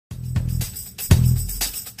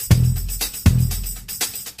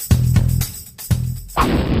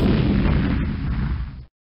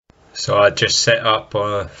So I just set up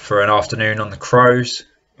for an afternoon on the crows.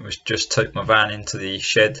 Just took my van into the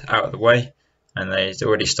shed out of the way, and they'd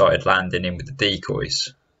already started landing in with the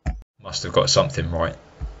decoys. Must have got something right.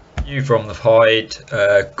 View from the hide,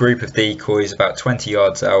 a group of decoys about 20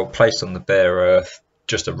 yards out, placed on the bare earth,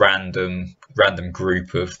 just a random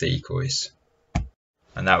group of decoys.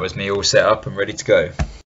 And that was me all set up and ready to go.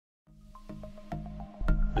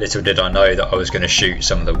 Little did I know that I was going to shoot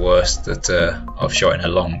some of the worst that I've shot in a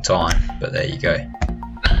long time, but there you go.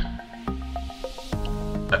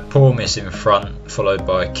 A poor miss in front, followed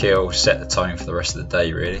by a kill, set the tone for the rest of the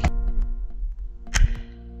day really.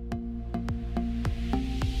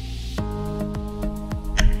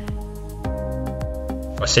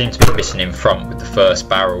 I seem to be missing in front with the first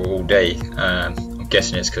barrel all day. I'm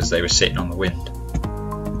guessing it's because they were sitting on the wind.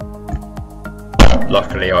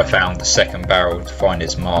 Luckily I found the second barrel to find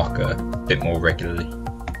its marker a bit more regularly.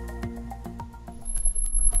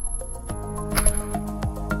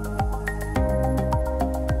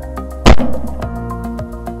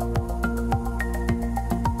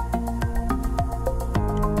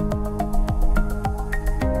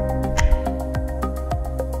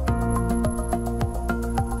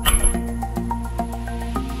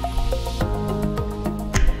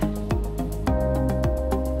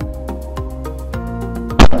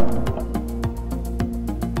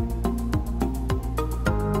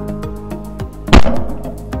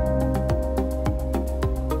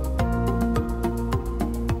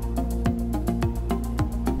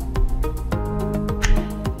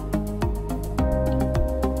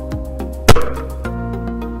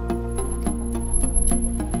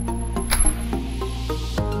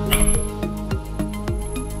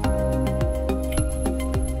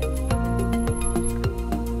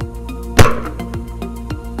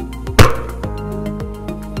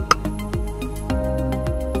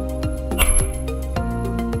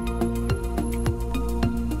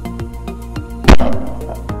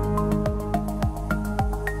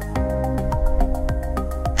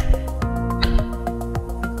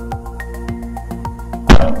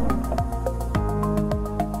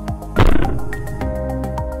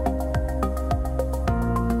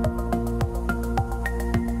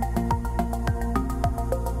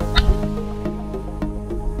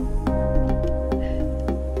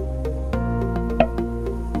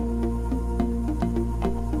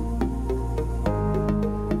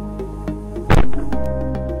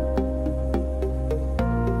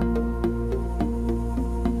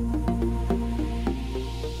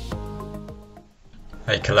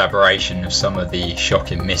 A collaboration of some of the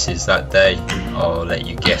shocking misses that day. I'll let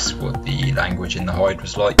you guess what the language in the hide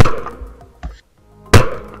was like.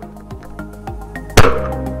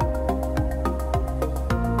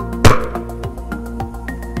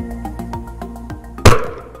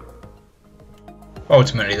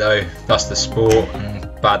 Ultimately though, that's the sport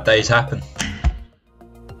and bad days happen.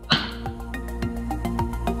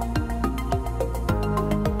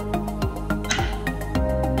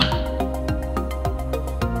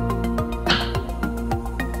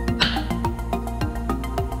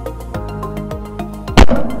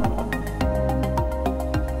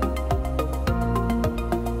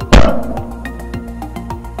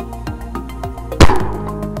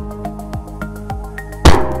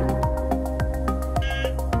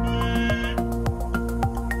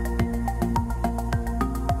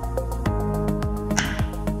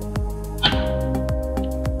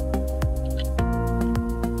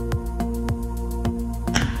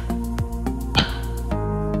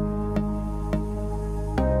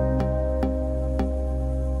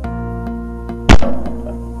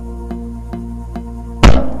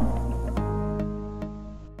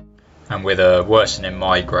 And with a worsening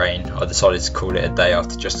migraine, I decided to call it a day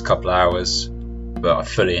after just a couple of hours, but I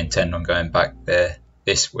fully intend on going back there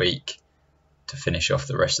this week to finish off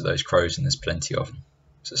the rest of those crows, and there's plenty of them,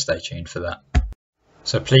 so stay tuned for that.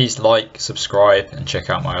 So please like, subscribe and check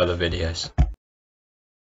out my other videos.